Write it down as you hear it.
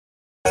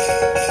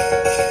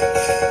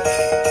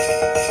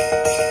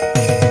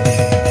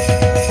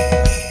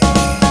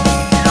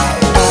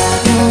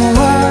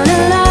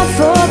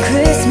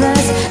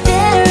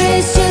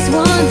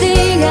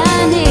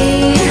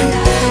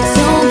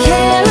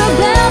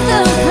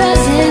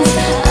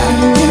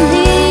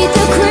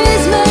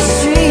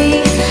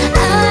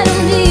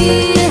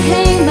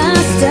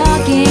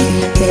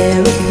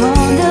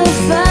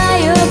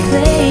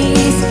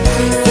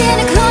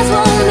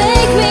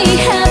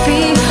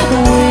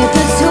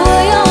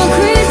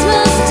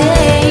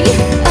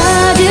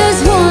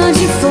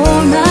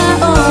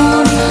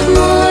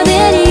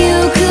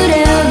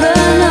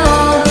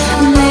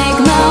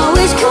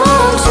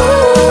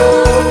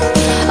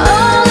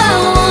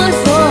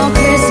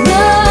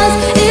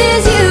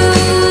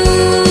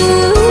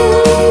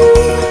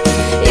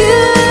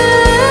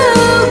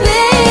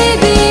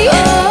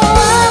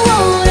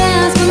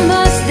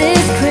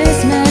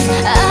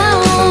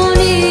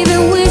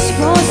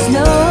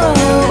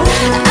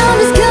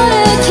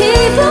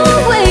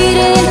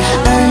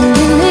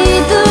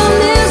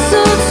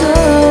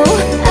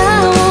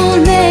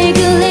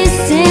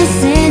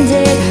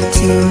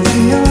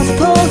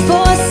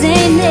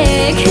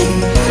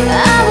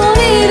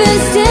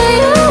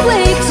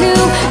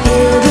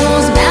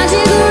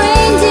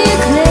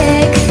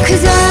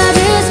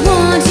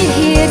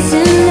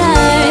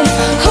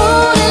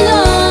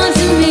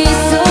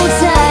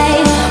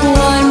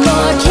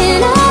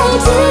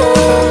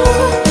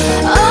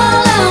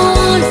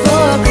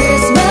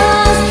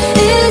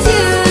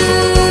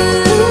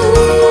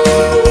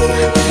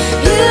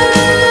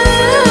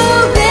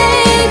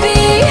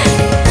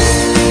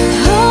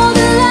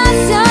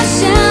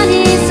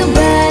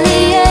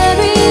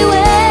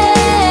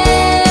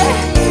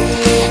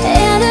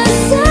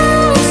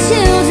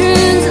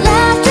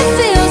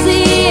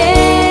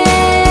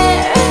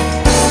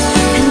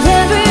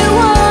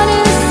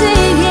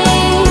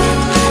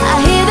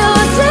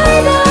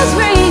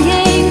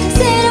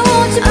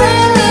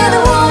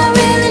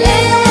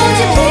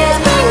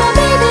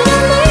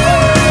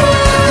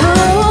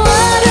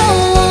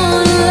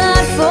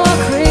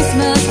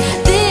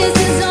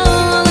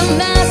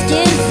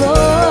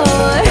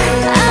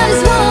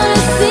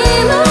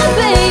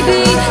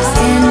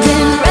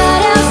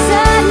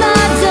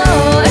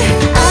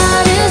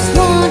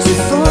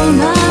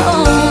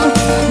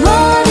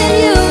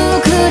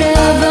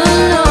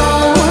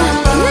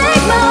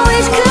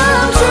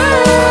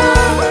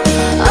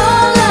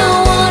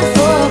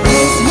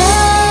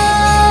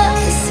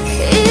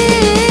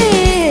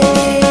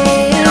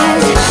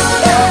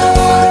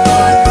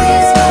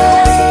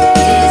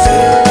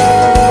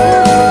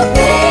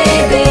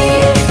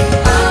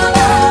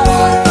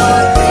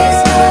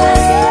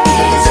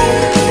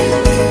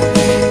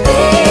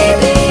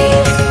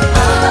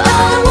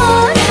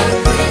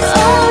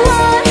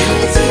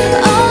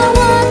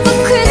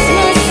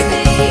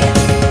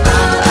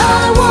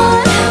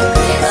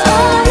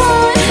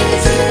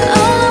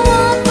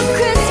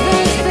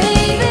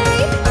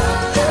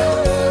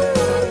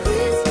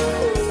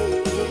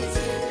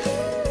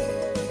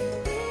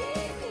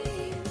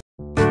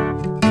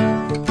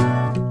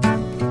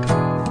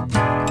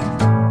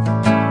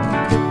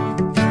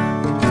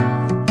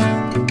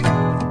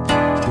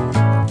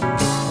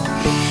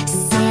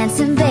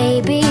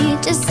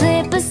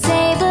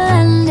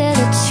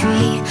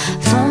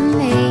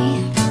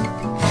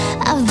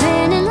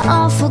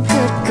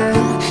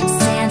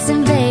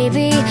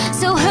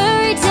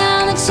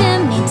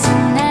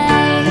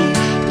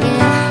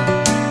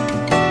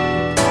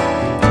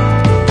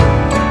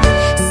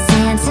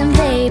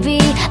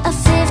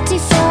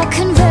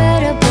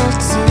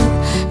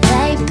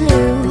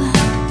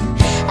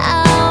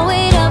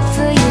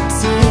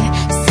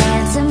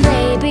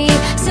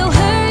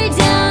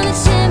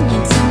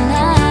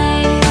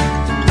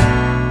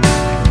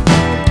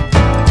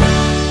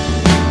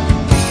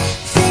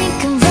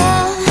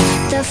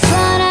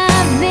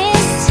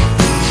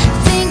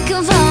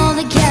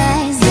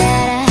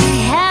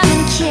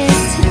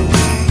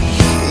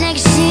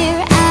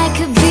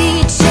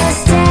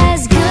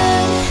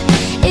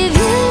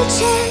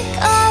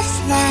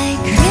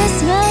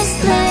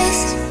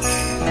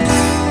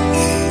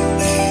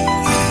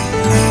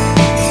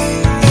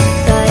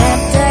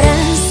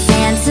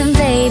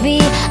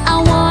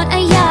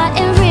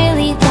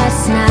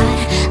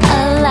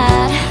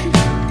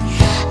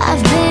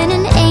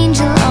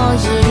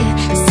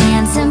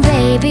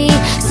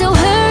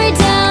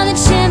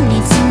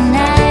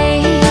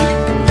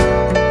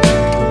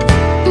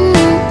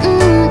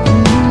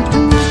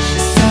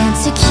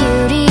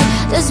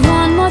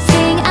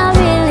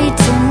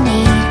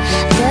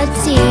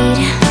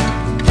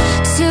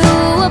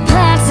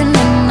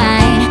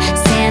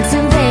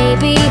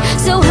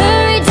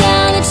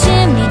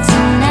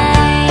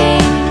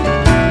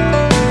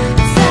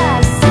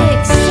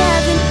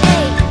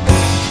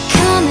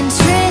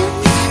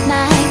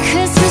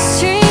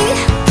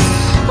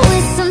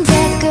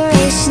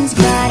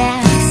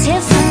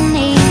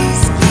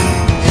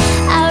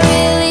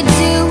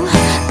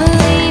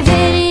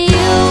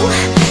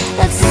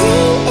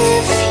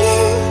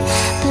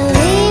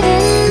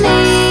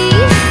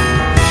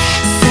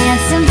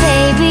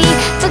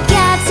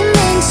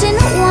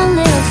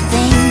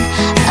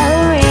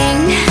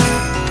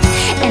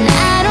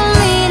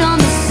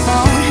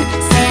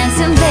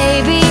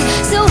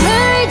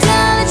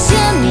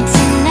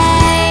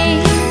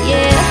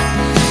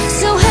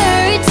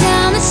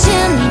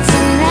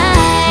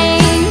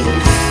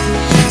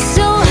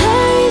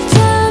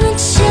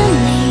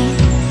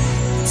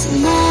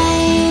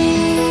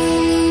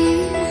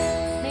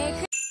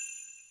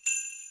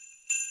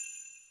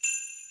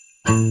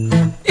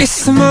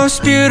It's the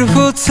most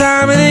beautiful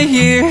time of the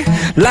year.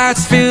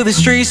 Lights fill the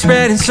streets,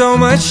 spreading so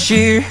much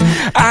cheer.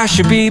 I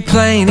should be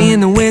playing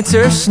in the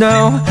winter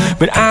snow,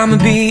 but I'ma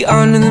be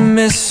under the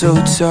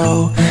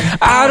mistletoe.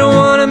 I don't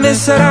wanna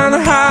miss out on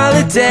the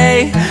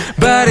holiday,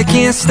 but I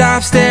can't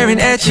stop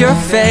staring at your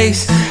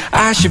face.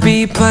 I should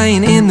be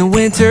playing in the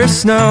winter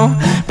snow,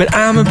 but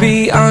I'ma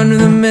be under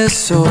the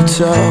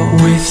mistletoe.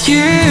 With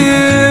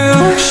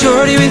you,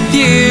 shorty, with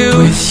you,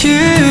 with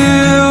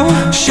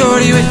you,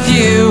 shorty, with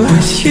you,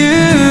 with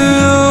you,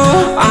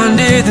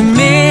 under the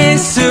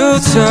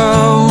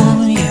mistletoe,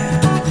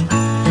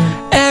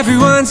 yeah.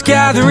 Everyone's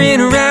gathering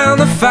around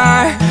the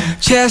fire,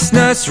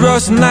 chestnuts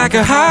roasting like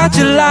a hot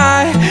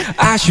July.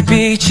 I should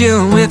be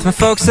chilling with my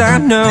folks, I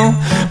know,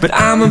 but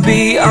I'ma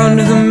be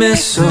under the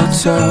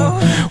mistletoe.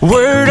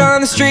 Word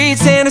on the street,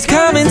 Santa's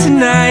coming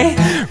tonight.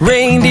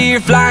 Reindeer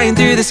flying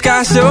through the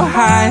sky so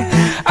high.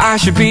 I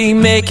should be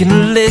making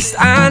a list,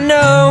 I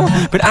know,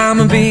 but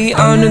I'ma be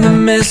under the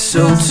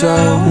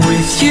mistletoe.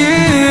 With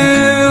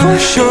you,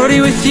 shorty,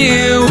 with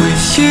you,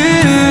 with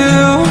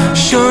you,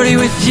 shorty,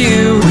 with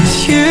you,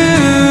 with you,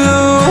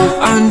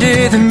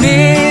 under the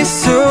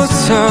mistletoe.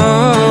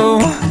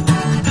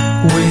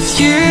 With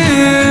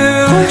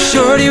you,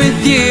 shorty,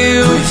 with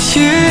you, with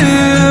you,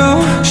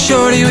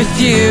 shorty, with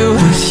you,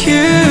 with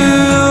you,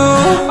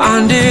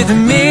 under the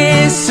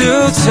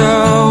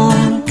mistletoe.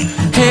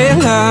 Hey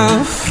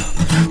love,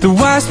 the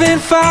wise men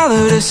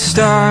followed a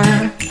star,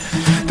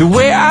 the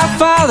way I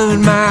followed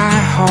my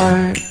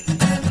heart,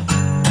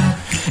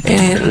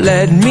 and it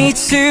led me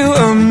to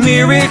a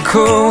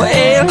miracle.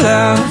 Hey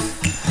love,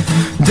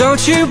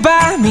 don't you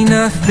buy me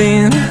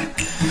nothing,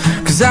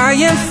 'cause I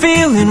am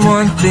feeling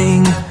one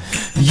thing.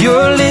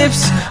 Your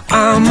lips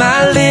on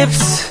my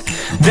lips,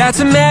 that's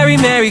a merry,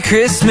 merry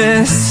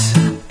Christmas.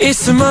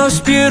 It's the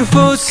most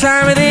beautiful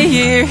time of the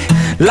year.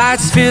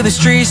 Lights fill the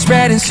streets,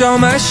 spreading so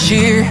much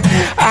cheer.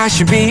 I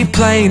should be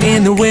playing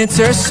in the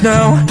winter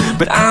snow,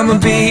 but I'ma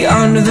be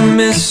under the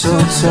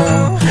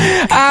mistletoe.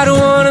 I don't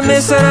wanna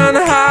miss out on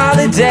the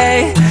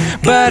holiday,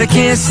 but I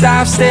can't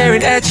stop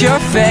staring at your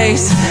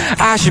face.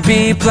 I should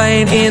be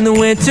playing in the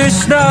winter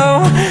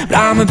snow, but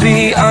I'ma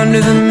be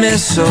under the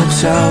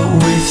mistletoe.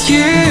 With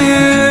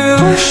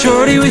you,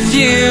 shorty, with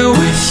you,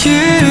 with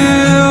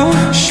you,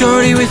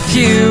 shorty, with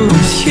you,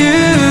 with you,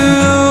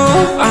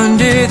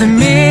 under the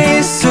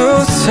mistletoe.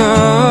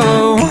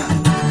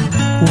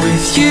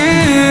 With you,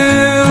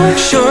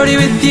 shorty,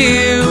 with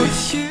you,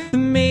 with you.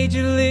 The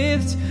major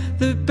lift,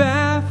 the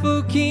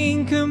baffled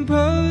king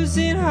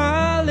composing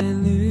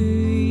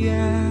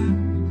hallelujah,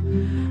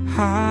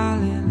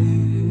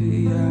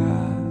 hallelujah,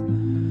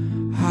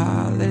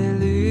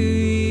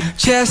 hallelujah.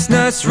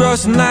 Chestnuts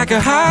roasting like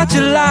a hot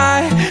July.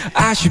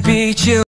 I should be chill.